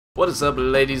What is up,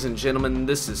 ladies and gentlemen?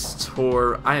 This is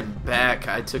Tor. I am back.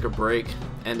 I took a break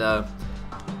and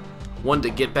wanted to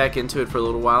get back into it for a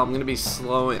little while. I'm going to be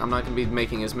slowing. I'm not going to be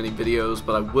making as many videos,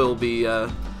 but I will be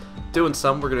doing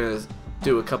some. We're going to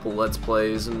do a couple Let's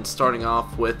Plays, and starting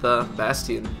off with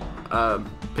Bastion.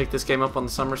 Picked this game up on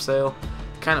the summer sale.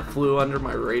 Kind of flew under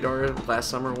my radar last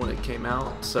summer when it came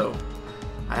out, so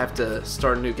I have to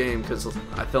start a new game because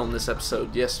I filmed this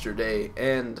episode yesterday,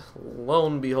 and lo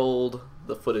and behold,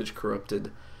 the footage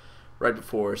corrupted right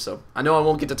before. So I know I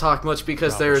won't get to talk much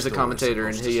because there is a commentator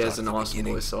and he has an awesome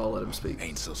voice, so I'll let him speak.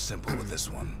 Ain't so simple with this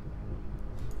one.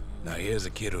 Now here's a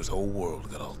kid whose whole world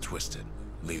got all twisted,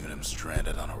 leaving him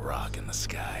stranded on a rock in the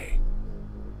sky.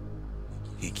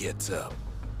 He gets up,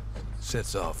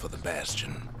 sets off for the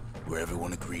Bastion, where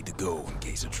everyone agreed to go in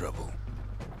case of trouble.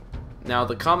 Now,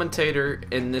 the commentator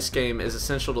in this game is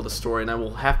essential to the story, and I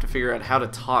will have to figure out how to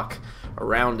talk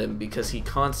around him because he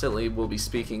constantly will be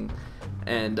speaking,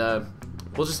 and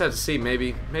we'll just have to see.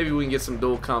 Maybe we can get some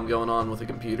dual comm going on with the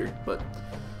computer, but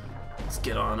let's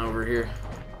get on over here.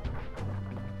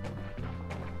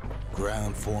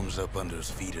 Ground forms up under his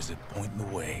feet as it pointing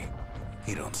the way.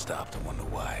 He don't stop to wonder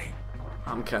why.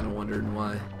 I'm kind of wondering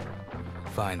why.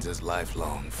 Finds his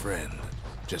lifelong friend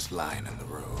just lying in the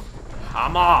road.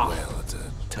 Hammer! Well, it's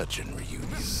a touching reunion.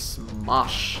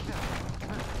 Smosh.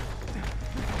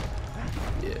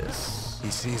 Yes. He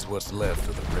sees what's left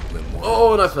of the rippling world.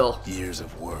 Oh, and I fell. Years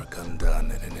of work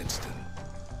undone in an instant.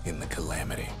 In the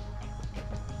calamity.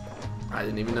 I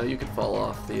didn't even know you could fall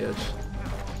off the edge.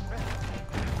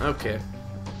 Okay.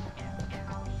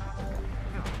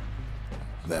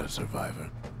 That a survivor?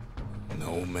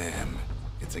 No, ma'am.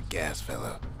 It's a gas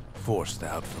fella. Forced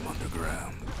out from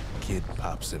underground. Kid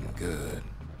pops him good.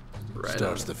 Right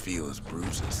Starts on. to feel his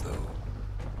bruises, though.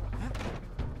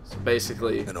 So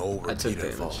basically, An old I took repeater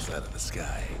damage. falls out of the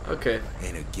sky. Okay.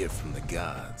 Ain't a gift from the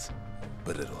gods,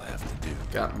 but it'll have to do.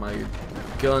 Got my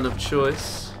gun of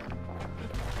choice.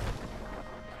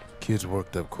 Kid's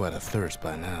worked up quite a thirst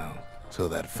by now, so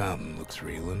that fountain looks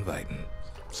real inviting.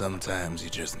 Sometimes you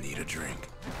just need a drink.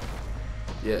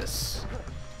 Yes.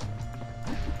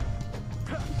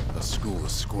 A school of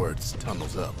squirts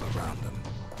tunnels up around him.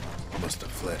 Must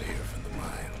have fled here from the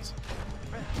mines.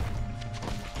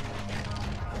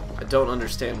 I don't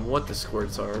understand what the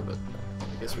squirts are, but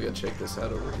I guess we gotta check this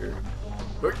out over here.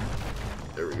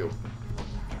 There we go.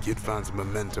 Kid finds a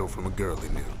memento from a girl he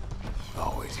knew.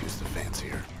 Always used to fancy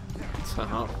her.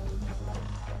 Uh-huh.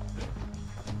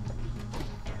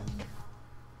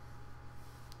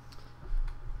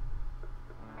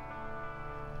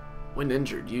 When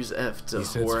injured, use F to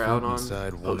whore out on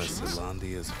inside one of potions.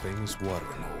 Zelandia's famous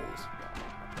watering holes.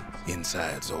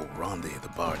 Inside's old Rondi, the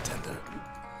bartender.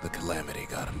 The calamity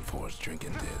got him before his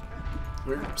drinking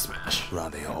did. Smash.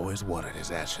 Rondi always wanted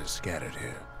his ashes scattered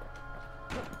here.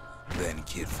 Then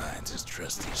Kid finds his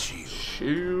trusty shield.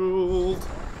 Shield.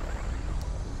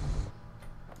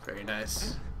 Very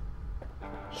nice.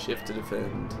 Shift to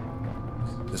defend.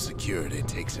 The security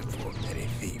takes him for a petty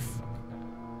thief.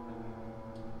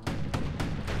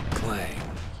 Clang.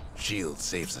 Shield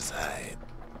saves his hide.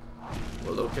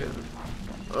 Well, okay.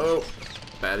 Oh,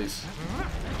 baddies.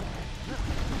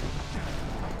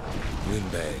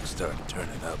 Windbags start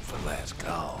turning up for last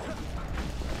call.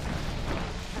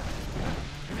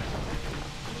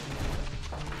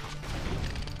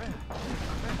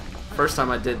 First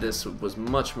time I did this was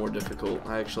much more difficult.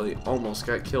 I actually almost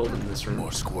got killed in this room.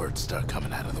 More squirts start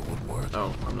coming out of the woodwork.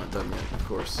 Oh, I'm not done yet, of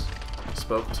course.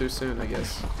 Spoke too soon, I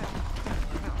guess.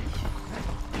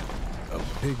 A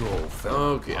big old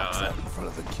fella Oh, pops God. out in front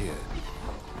of the kid.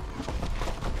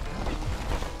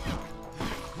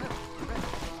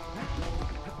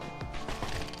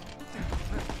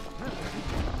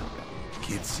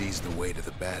 Kid sees the way to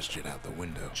the Bastion out the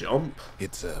window. Jump.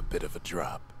 It's a bit of a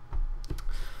drop.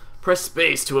 Press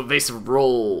space to evasive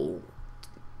roll.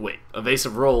 Wait,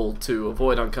 evasive roll to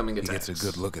avoid oncoming He attacks. gets a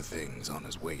good look at things on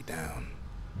his way down.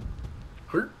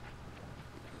 Hurt.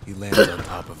 He lands on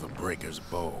top of a breaker's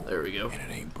bow. There we go. And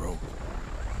it ain't broke.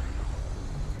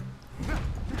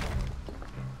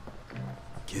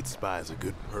 Kid spies a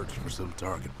good perch for some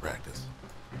target practice.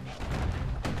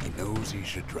 He knows he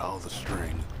should draw the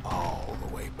string all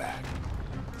the way back.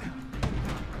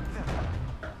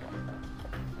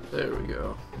 There we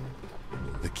go.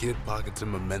 The kid pockets a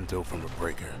memento from a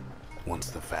breaker, once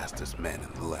the fastest man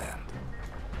in the land.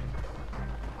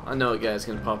 I know a guy's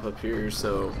gonna pop up here,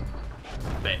 so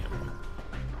bam.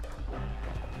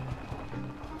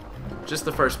 Just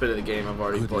the first bit of the game I've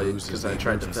already Good played news is because the I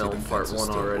tried to emergency film part defense is 1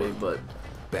 still already, working. but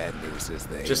Bad news is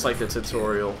they just like the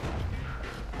tutorial.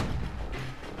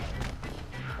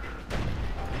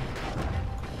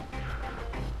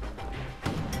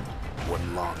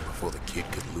 wasn't long before the kid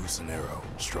could loose an arrow,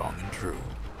 strong and true.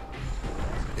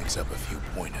 Picks up a few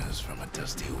pointers from a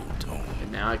dusty old tome.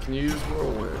 And now I can use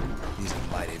whirlwind. He's a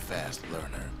mighty fast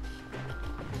learner.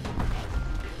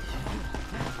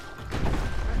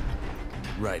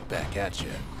 Right back at you.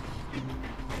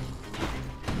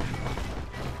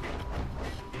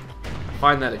 I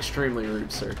find that extremely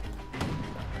rude, sir.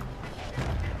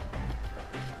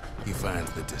 He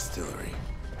finds the distillery,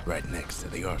 right next to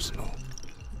the arsenal.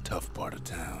 Tough part of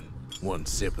town. One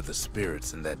sip of the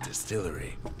spirits in that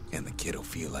distillery, and the kid'll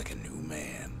feel like a new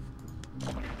man.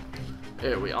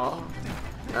 There we are.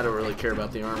 I don't really care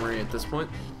about the armory at this point.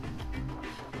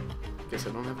 Guess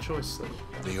I don't have a choice, though.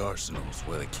 The arsenal's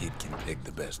where the kid can pick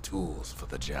the best tools for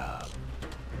the job.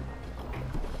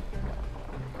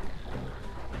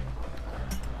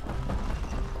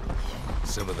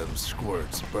 Some of them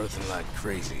squirts birthing like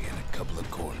crazy in a couple of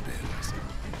corn bins.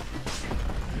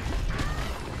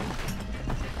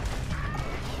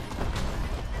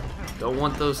 Don't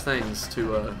want those things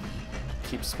to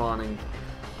keep spawning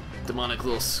demonic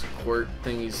little squirt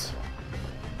thingies.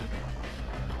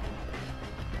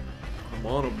 I'm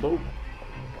on a boat.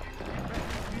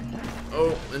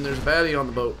 Oh, and there's a baddie on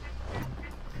the boat.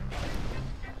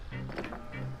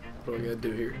 What do I gotta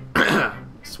do here?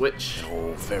 Switch. An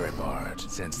old ferry barge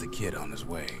sends the kid on his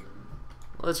way.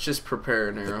 Let's just prepare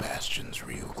an arrow. The Bastion's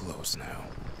real close now.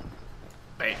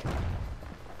 Bam.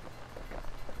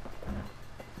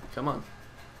 Come on.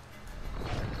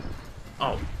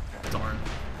 Oh, darn.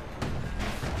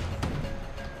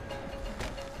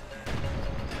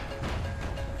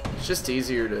 It's just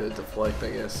easier to deflect,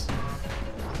 I guess.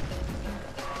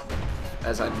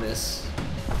 As I miss.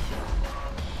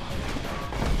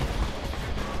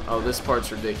 Oh, this part's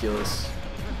ridiculous.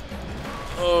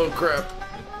 Oh, crap.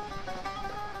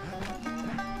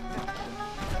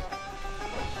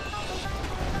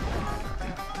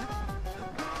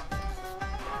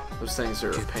 Those things are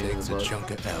a Kid pain in takes the a butt.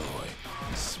 chunk of alloy.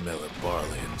 The smell of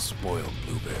barley and spoiled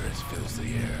blueberries fills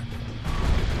the air.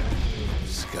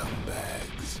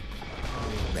 Scumbags.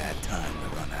 Bad time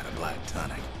to run out of black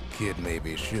tonic. Kid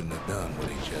maybe shouldn't have done what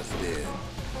he just did.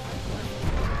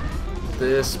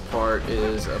 This part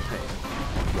is a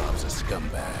pain. Robs a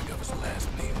scumbag of his last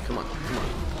meal. Come on, come on.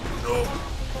 Oh.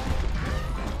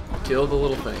 Kill the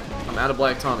little thing. I'm out of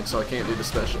black tonic, so I can't do the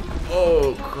special.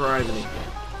 Oh, criminy.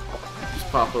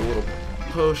 Just pop a little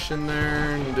potion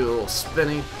there and do a little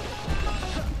spinny.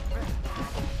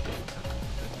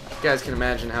 You guys can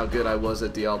imagine how good I was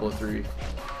at Diablo 3.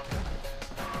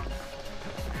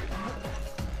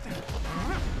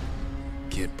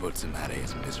 Kid puts him out of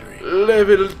his misery.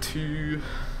 Level 2.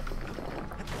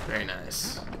 Very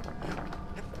nice.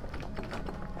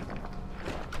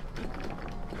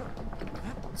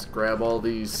 Let's grab all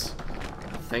these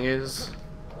thingies.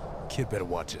 Kid better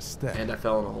watch his step. And I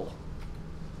fell in a hole.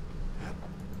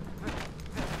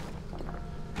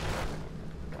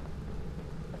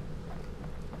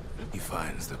 He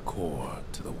finds the core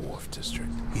to the wharf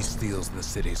district. He steals the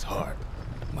city's heart.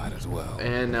 Might as well.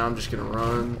 And now I'm just gonna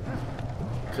run,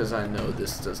 because I know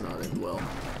this does not end well.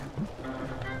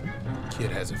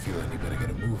 Kid has a feeling he better get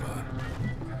a move on.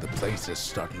 The place is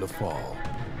starting to fall.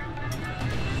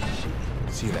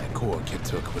 See, that core Kid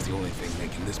took was the only thing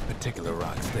making this particular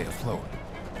rock stay afloat.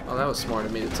 Oh, that was smart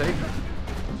of me to take.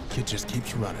 Kid just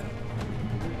keeps running.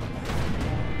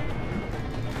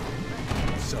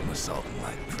 Somersaulting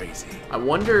like crazy. I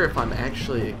wonder if I'm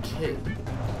actually a kid.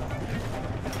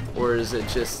 Or is it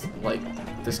just like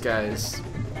this guy's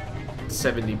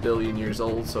 70 billion years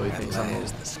old, so he thinks I'm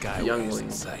a youngling.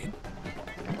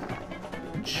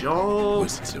 Jump!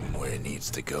 Whisks him where he needs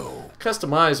to go.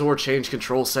 Customize or change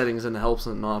control settings in the helps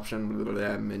and option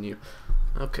menu.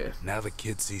 Okay. Now the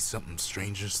kid sees something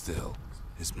stranger still.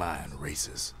 His mind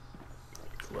races.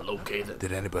 Well, okay then.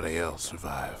 Did anybody else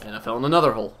survive? And I fell in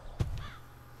another hole.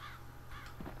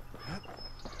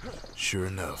 Sure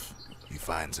enough, he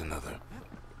finds another.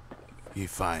 He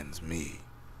finds me.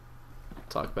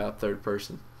 Talk about third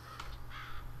person.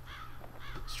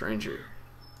 Stranger.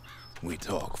 We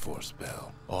talk for a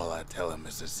spell. All I tell him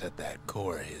is to set that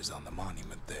core of his on the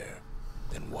monument there.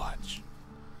 Then watch.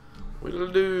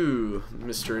 What'll do,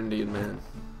 Mr. Indian Man?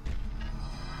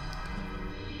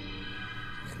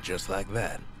 And just like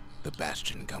that, the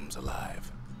Bastion comes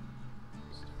alive.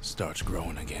 Starts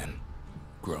growing again.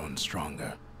 Growing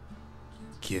stronger.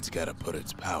 Kid's gotta put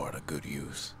its power to good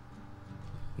use.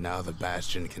 Now the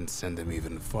Bastion can send him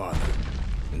even farther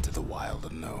into the wild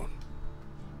unknown.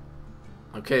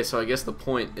 Okay, so I guess the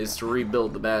point is to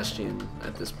rebuild the Bastion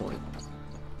at this point.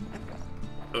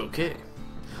 Okay.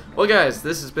 Well guys,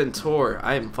 this has been Tor.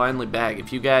 I am finally back.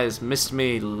 If you guys missed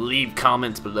me, leave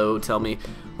comments below. Tell me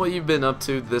what you've been up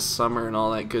to this summer and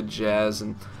all that good jazz.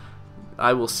 And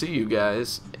I will see you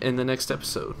guys in the next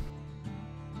episode.